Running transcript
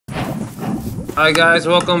Hi guys,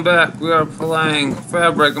 welcome back. We are playing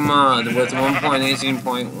Fabric Mod with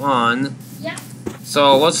 1.18.1. Yeah.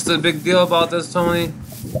 So what's the big deal about this, Tony?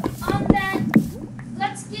 That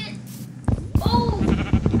let's get. Oh, I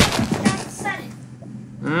forgot to set it.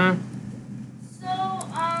 So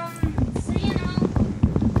you know.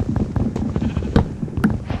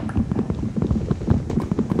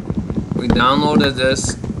 We downloaded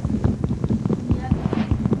this. Yep.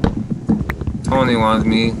 Tony wanted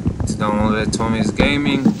me to download it. Tony's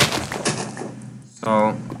gaming.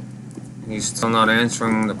 So he's still not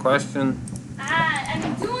answering the question.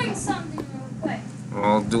 I'm doing something real quick.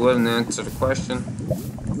 Well, do it and answer the question.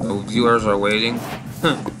 The viewers are waiting.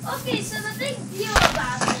 Okay, so the big deal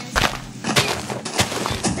about this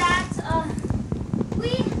is that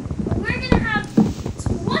we're gonna have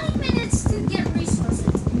 20 minutes to get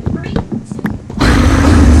resources in 3, 2, 1.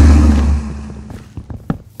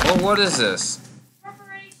 Well, what is this?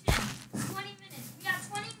 Preparation. 20 minutes. We got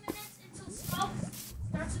 20 minutes until Sculk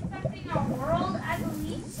starts infecting our world, I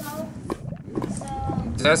believe so.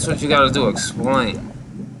 That's what you gotta do, explain.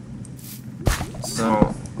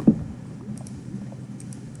 So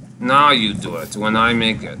now you do it when I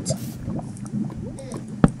make it.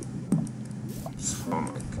 Oh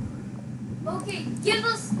my god. Okay, give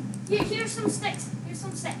us here's some sticks. Here's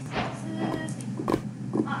some sticks.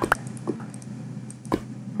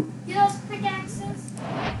 Get us pickaxes.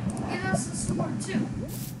 Get us a sword too.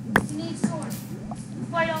 We need sword.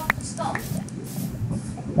 Fight off the skull.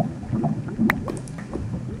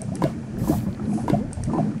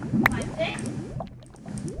 My pick.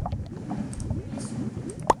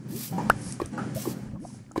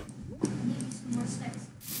 Need some more sticks.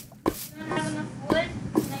 Don't have enough wood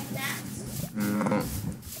to make that. No.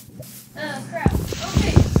 Crap.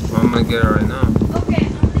 Okay. I'm gonna get it right now. Okay,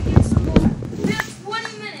 I'm gonna get some more. We have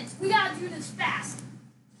 20 minutes. We gotta do this fast.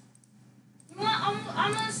 You know what?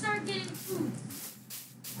 I'm gonna start getting food.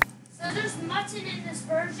 So there's mutton in this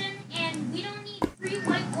version, and we don't need 3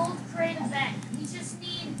 white gold to create a bed. We just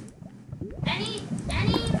need any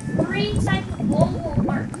 3 type of wool will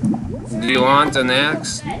work. So Do you want an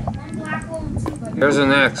axe? 1 black wool and 2 white. Here's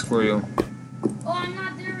an axe for you. Oh, I'm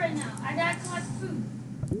not there right now. I gotta collect food.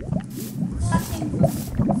 Collecting food.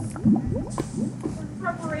 For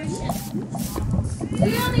preparation.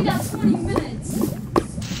 We only got 20 minutes.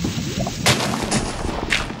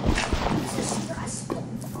 This is stressful.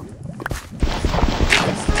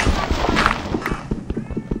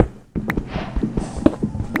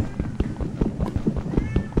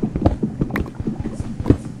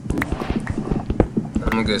 I'm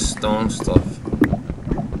gonna get stone stuff.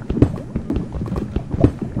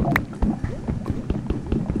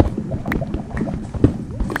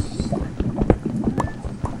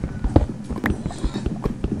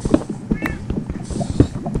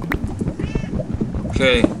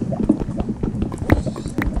 Okay.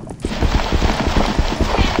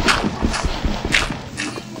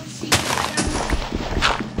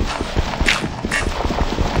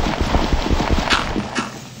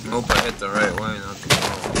 Hope I hit the right way, not the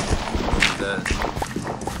wrong. I'm dead.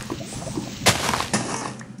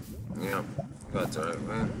 Yep, got the right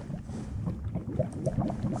way.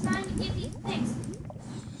 Trying to get these things.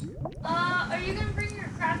 Are you gonna bring your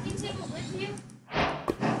crafting table with you?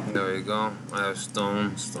 There you go. I have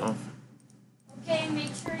stone stuff. Okay,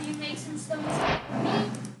 make sure you make some stone stuff for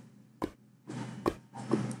me.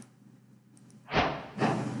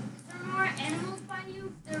 If there are more animals by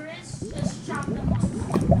you, if there is, just chop them up.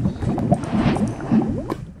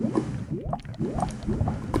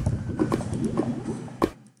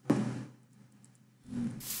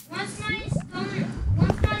 Once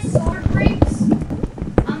my sword breaks,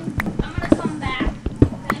 I'm gonna come back.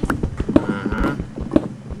 Okay?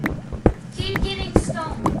 Keep getting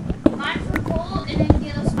stone. Mine for gold and then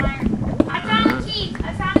get us iron. I found a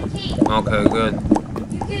cave. Okay, good.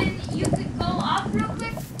 You could go up real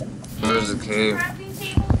quick. Where's the cave? Crafting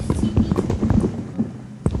table and TP.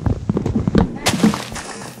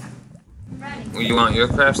 Ready. You want your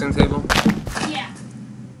crafting table? Yeah.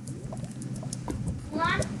 Hold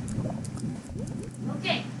on.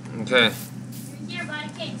 Okay. Okay. You're here by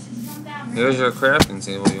the cave. Just come down. Here's your crafting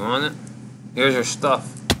table. You want it? Here's your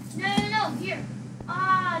stuff. No. Here.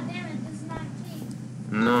 Ah, damn it. This is not a cave.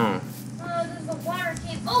 No. There's a water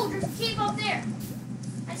cave. Oh, there's a cave up there.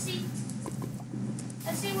 I see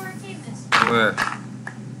where a cave is. Where?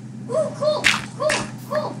 Ooh, cool.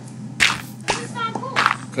 This is not cool.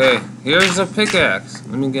 Okay, here's a pickaxe.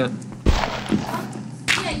 Let me get.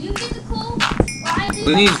 Yeah, you get the coal.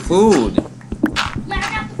 We need food. Yeah, I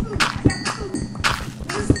got the food.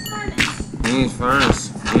 Where's the furnace? We need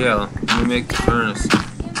furnace. Yeah, let me make the furnace.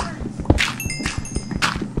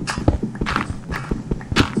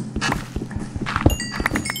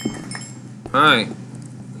 Alright.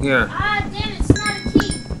 Here. Ah, damn, it's not a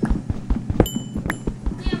key.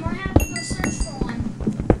 Damn, we're gonna have to go search for one.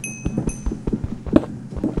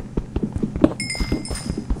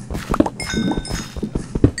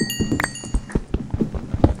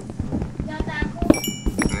 Got that coal?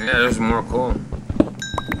 Yeah, there's more coal.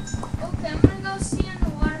 Okay, I'm gonna go see in the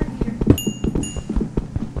water here.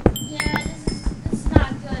 Yeah, this is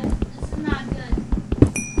not good. This is not good.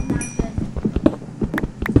 Not good.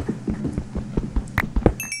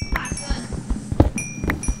 Not good.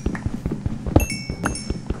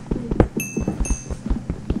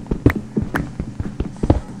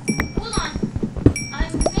 Hold on. I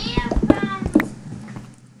may have found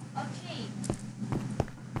a cave.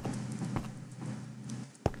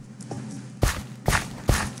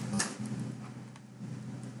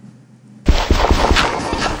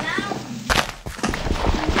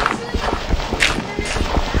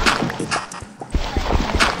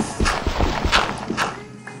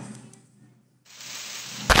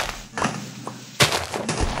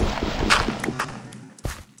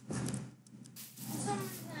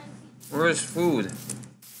 Where's food? You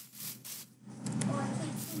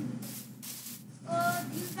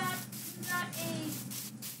got a...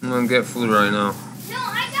 I'm gonna get food right now. No,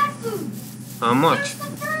 I got food. How much? There's the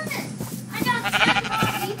furnace. I got 2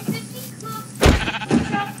 coffee, 50 cooks,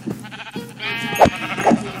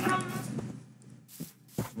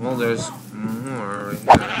 Well, there's more right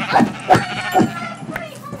here.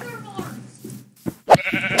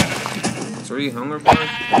 3 hunger bars?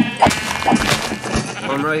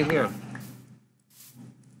 I'm right here.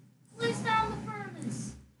 Place down the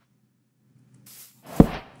furnace.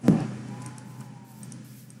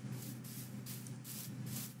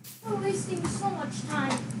 We're wasting so much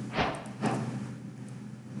time.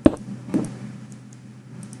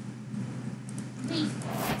 Beef.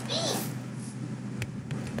 Beef!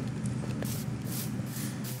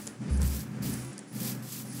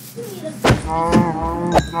 You need a beef.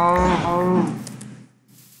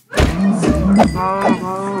 Where's the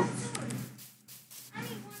sword? I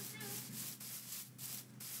need one too.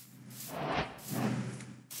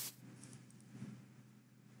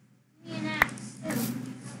 Give me an axe too.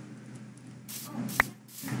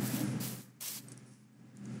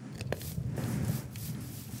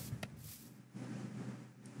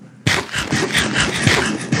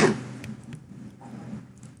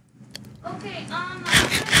 Okay, I'm gonna go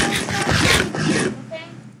start cooking, okay?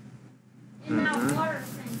 In that water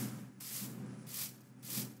thing.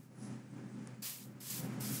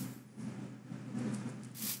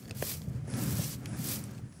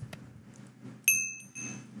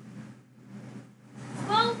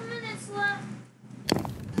 Minutes left.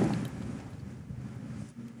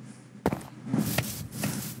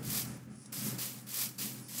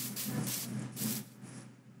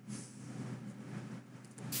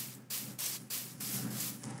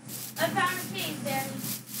 I found a cave, Daddy.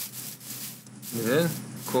 You did?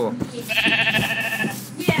 Cool.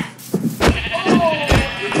 Yeah. Oh,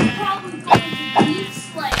 you can probably go into deep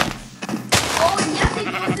slate. Oh, yeah, they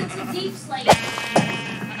goes into deep slate.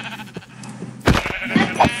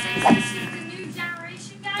 Since this is the new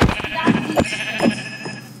generation, guys, we got deep slate.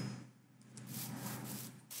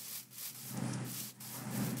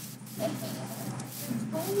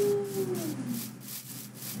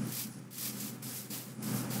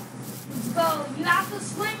 Let's go. You have to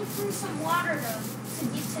swim through some water to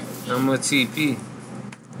get to the cave. I'm a TP.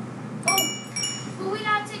 Oh, but we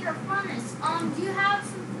gotta take our furnace. Do you have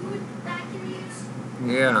some food that I can use?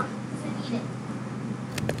 Yeah. To eat it.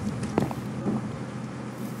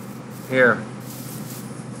 Here.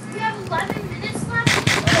 We have 11 minutes left.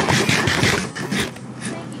 Oh.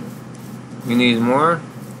 Thank you. You need more?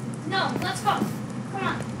 No, let's go. Come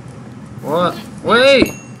on. What?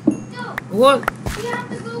 Wait! No, What? we have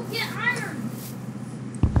to go get iron.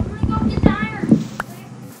 I'm gonna go get the iron. Okay?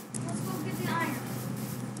 Let's go get the iron.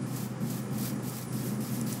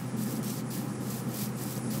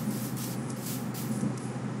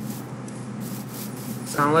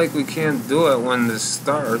 Sound like we can't do it when this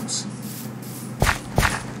starts.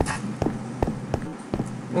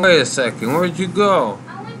 Wait a second, where'd you go?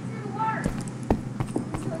 I went through the water.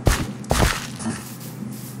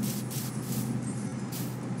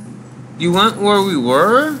 You went where we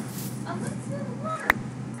were? I went through the water.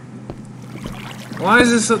 Why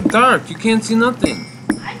is it so dark? You can't see nothing.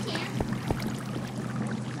 I can't.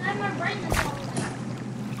 I have my brightness all the way.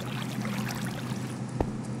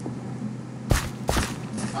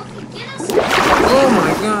 Okay, get us. Oh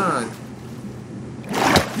my god.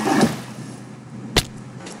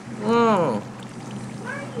 Whoa.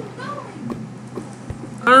 Where are you going?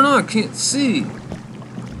 I don't know, I can't see.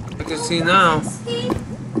 I can see now. Escape,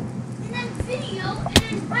 and then video, and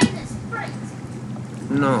then brightness, bright.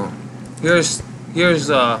 No. Here's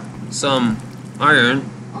some iron.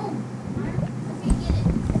 Oh, okay, get it.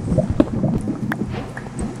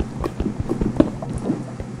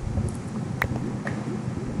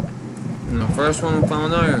 And the first one we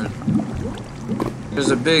found iron.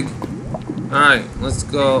 There's a big. Alright, let's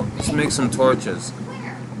go. Let's make some torches.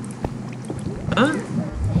 Where? Huh?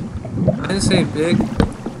 I didn't say big.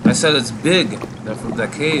 I said it's big. The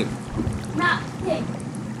cave. Not big.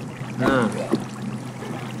 No.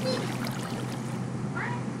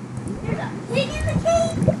 There's a pig in the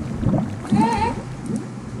cave. Yeah.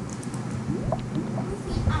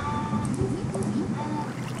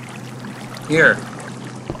 Here.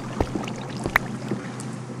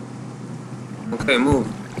 Okay, move.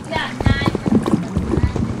 Yeah, 9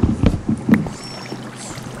 minutes.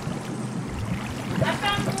 I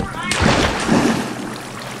found more iron.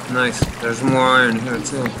 Nice. There's more iron here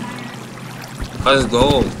too. That's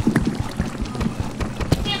gold.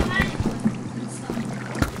 Can't find it.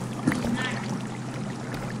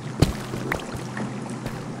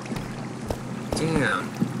 Damn.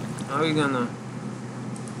 How are we gonna?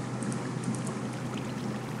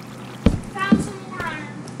 Found some more iron.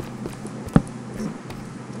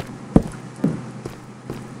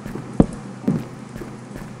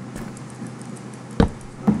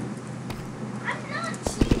 I'm not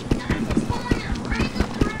cheating. I'm just going in a random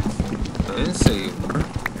direction. I didn't say you were.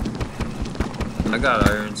 I got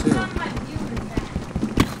iron It's too. on my viewer's back.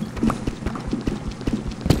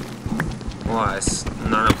 Well, it's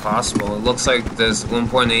not impossible. It looks like this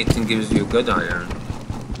 1.18 gives you good iron.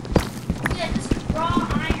 Yeah, this is raw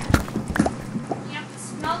iron. You have to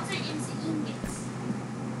smelt it into ingots.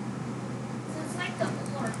 So it's like the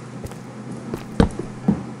ore.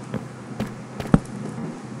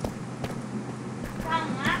 Found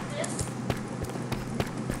lapis.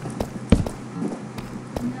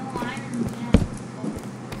 No iron yet.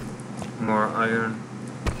 More iron.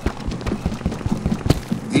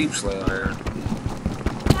 Deep slate iron.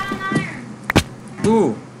 Found iron.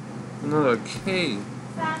 Ooh, another cave.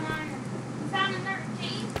 Found iron. You found another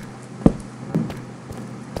cave?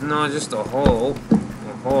 No, just a hole.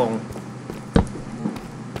 A hole.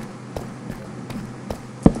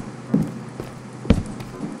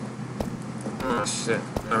 Oh shit!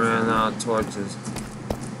 I ran out of torches.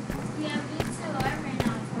 Yeah, me too. I ran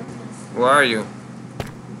out of torches. Where are you?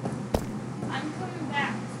 I'm coming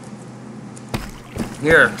back.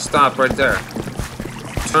 Here, stop right there.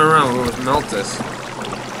 Turn around, we'll melt this.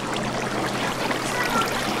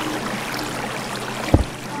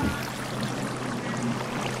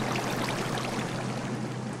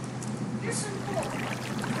 Here's some coal.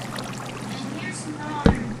 And here's some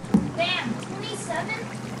iron. Bam! 27?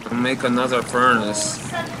 I'll make another furnace.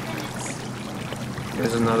 7 minutes.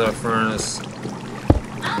 Here's another furnace. I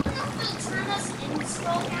don't know if it'll turn us into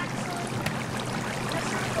Sculk, actually. Not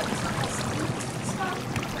sure if it'll turn us into Sculk.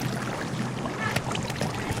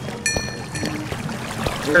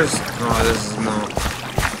 Here's. Oh, this is no.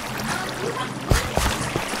 You have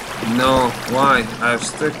wood? No, why? I have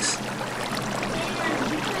sticks. I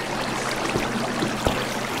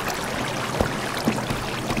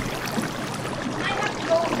have to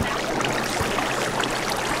go back.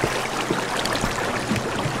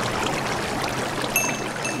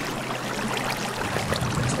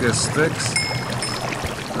 Let's get sticks.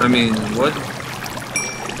 I mean, wood.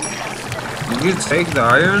 Did you take the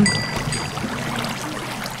iron?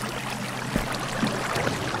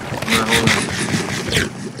 No, hold on.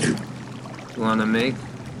 You wanna make?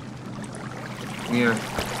 Here.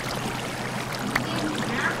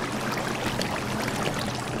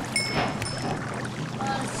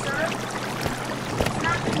 Syrup. It's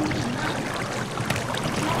not going to be enough.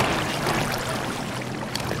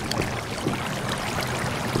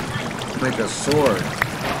 Make a sword.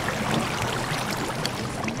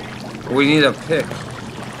 We need a pick.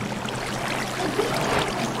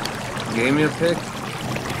 Gave me a pick?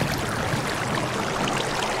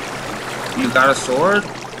 You got a sword?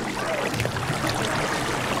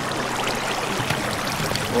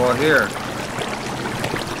 Well, here.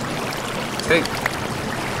 Take.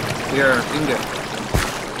 Here, ingot.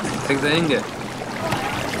 Take the ingot.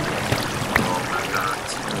 Oh my god.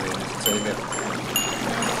 Take it.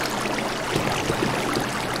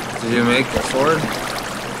 Did you make a sword?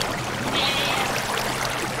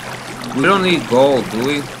 We don't need gold, do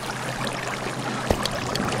we?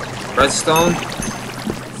 Redstone?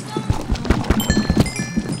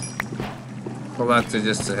 Collect it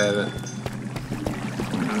just to have it.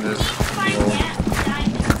 And this gold.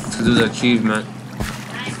 To do the achievement.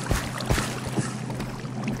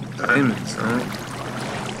 diamonds, huh?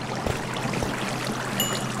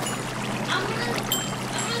 I'm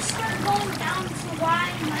gonna start going down to Y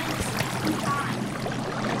 -65.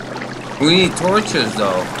 We need torches,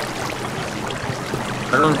 though.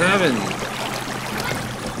 I don't have any.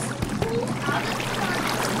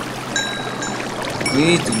 We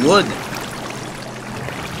need wood.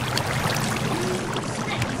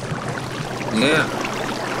 Yeah.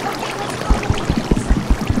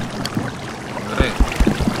 Right.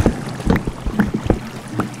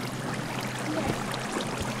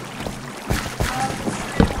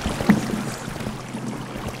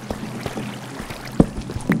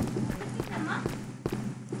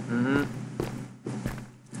 Mm-hmm.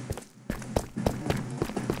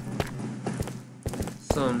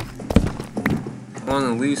 Some. I want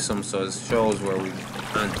to leave some so it shows where we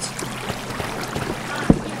went.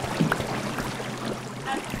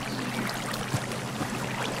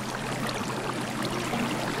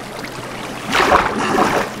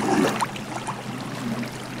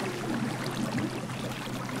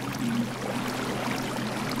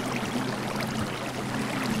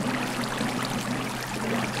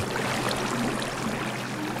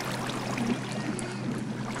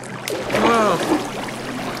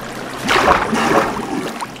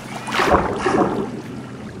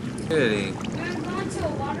 Kitty. You're going to a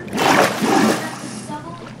water park.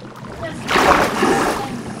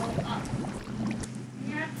 Up.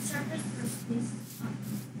 You're at the surface first, please.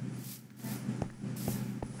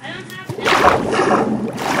 I don't have that.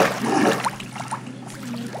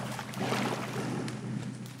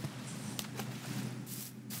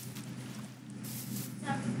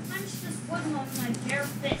 Punch this wood with my bare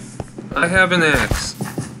fist. I have an axe.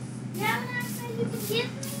 You have an axe that you can give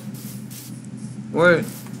me? Where?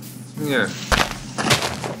 Here.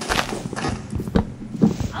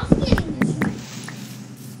 I was getting this right.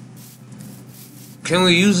 Can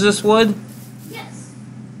we use this wood? Yes.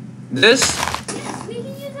 This? Yes, we can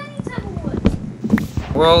use any type of wood.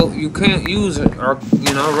 Well, you can't use it, or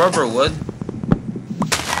rubber wood.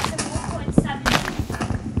 That's a 1.7.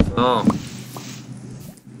 Oh.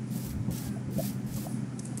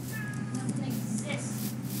 Doesn't exist.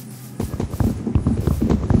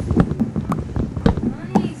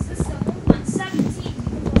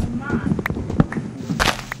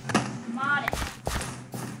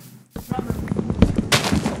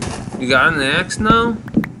 You got an axe now?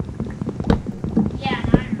 Yeah, an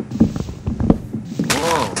iron.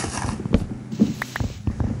 Whoa.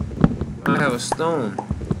 I have a stone.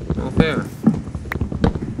 No fair.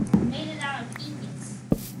 Made it out of ingots.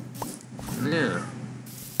 Yeah.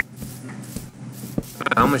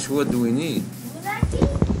 How much wood do we need? Will that be?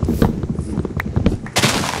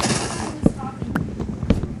 Who's talking?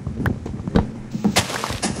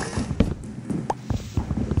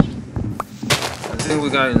 I think we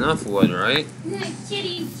got enough wood, right?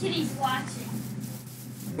 Kitty's watching.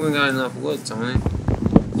 We got enough wood, Tony.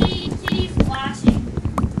 Kitty's watching.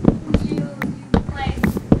 You play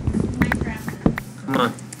Minecraft. Come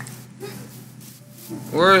on.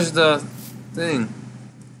 Where's the thing?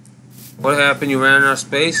 What happened? You ran out of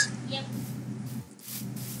space? Yep.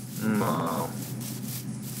 Wow.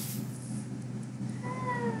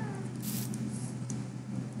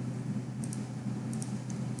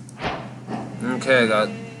 Okay, I got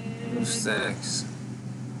 2 stacks.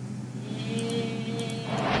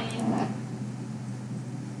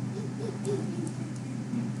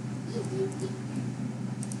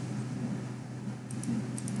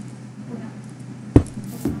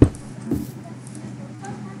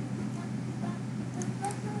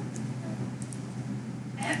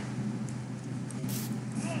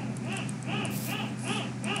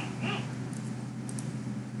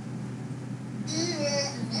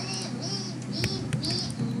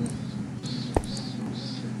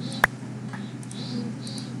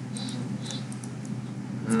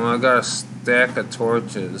 Well, I got a stack of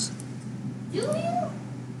torches. Do you?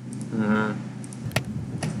 Mm-hmm.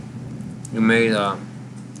 You made a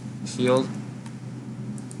shield?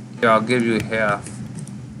 Here, I'll give you half.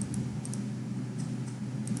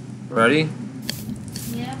 Ready?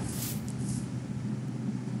 Yeah.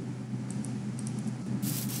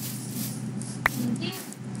 Thank you.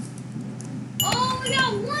 Oh, we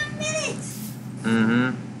got 1 minute! Mm-hmm.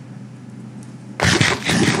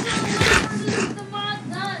 The mod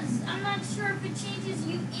does. I'm not sure if it changes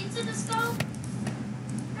you into the skull.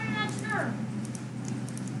 I'm not sure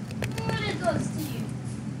what it does to you.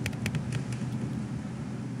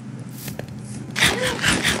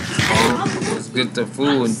 Oh, let's get the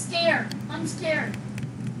food. I'm scared.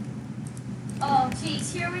 Oh, jeez.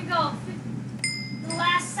 Here we go. The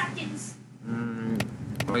last seconds.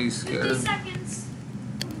 Are you 50 scared? seconds.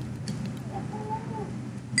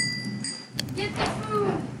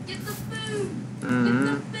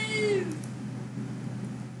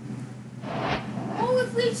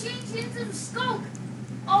 if we change into the Sculk?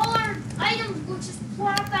 All our items will just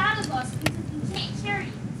plop out of us because we can't carry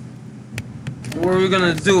it. What are we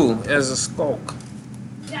gonna do as a Sculk?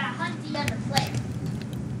 We gotta hunt the other player.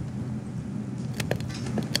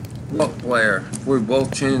 What player? We're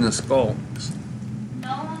both changing the Skulks.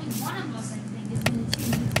 No, only one of us, I think, is gonna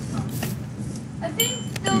change into Sculk. I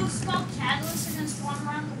think those Sculk catalysts are gonna spawn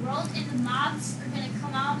around the world, and the mobs are gonna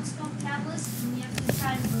come out with Sculk catalysts, and we have to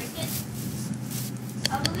try to break it.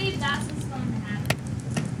 I believe that's what's going to happen.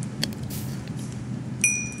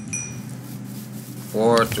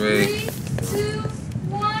 4, 3. 3, 2,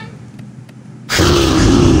 1.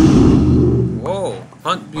 Whoa!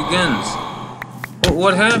 Hunt begins.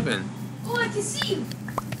 What happened? Oh, I can see you.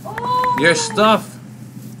 Oh. Your stuff.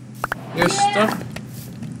 Your stuff.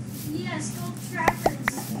 Yeah, Sculk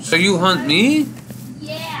trackers. So you hunt me?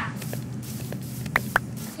 Yeah.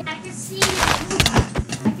 Yeah, I can see your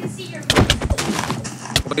movement. I can see your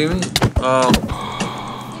movement. What do you mean? Oh.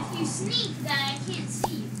 If you sneak, then I can't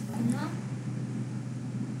see you. You know?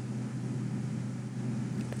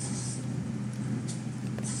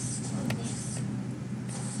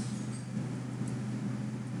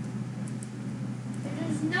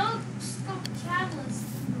 There's no Sculk catalyst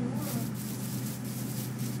in the world.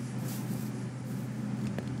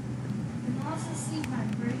 You can also see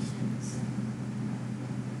vibrations.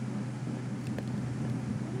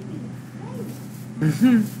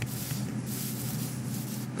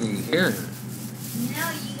 You hear him? Now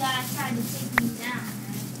you gotta try to take me down,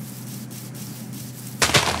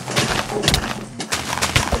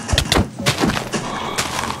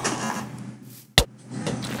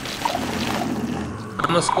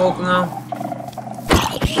 I'm a Skulk now?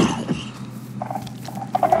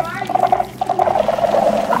 Where are you?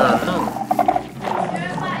 I don't know.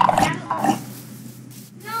 You're by a catalyst.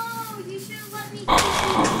 No, you should have let me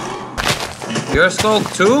take you. You're a Skulk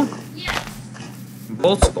too? Yeah.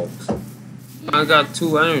 Both Skulks. I got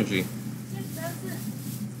 2 energy. Just does it.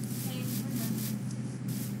 Okay,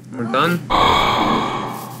 We're done?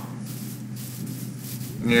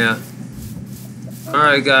 Yeah.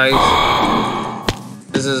 Alright guys.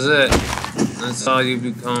 This is it. That's all you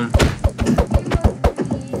become.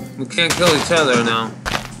 We can't kill each other now.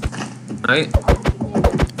 Right?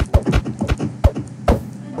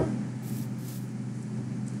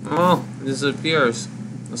 Oh, it disappears.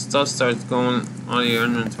 The stuff starts going out of your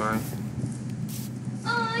inventory.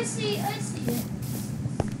 Oh, I see it.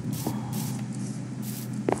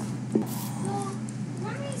 Well,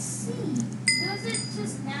 let me see. Does it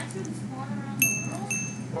just naturally spawn around the world?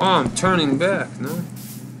 Oh, I'm turning back, no?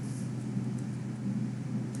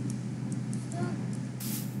 So,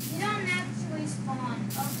 you don't naturally spawn.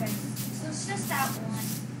 Okay, so it's just that one.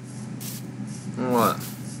 What?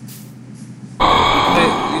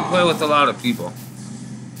 You play with a lot of people.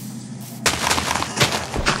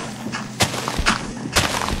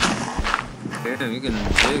 Damn, you can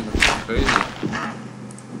dig crazy.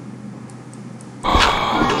 Oh,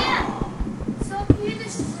 yeah. So if you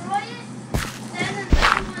destroy it, then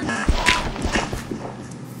another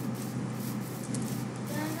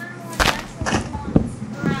one naturally spawns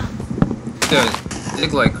around. You gotta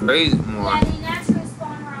dig like crazy more. Yeah, they naturally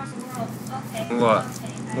spawn around the world. Okay. What?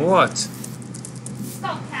 Okay. What?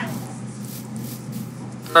 Sculk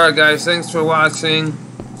catalyst. Alright guys, thanks for watching.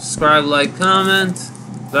 Subscribe, like, comment.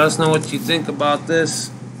 Let us know what you think about this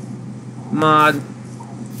mod.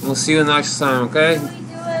 We'll see you next time, okay? Should we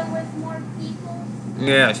do it with more people?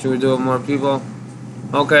 Yeah, should we do it with more people?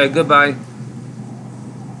 Okay, goodbye.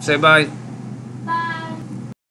 Say bye.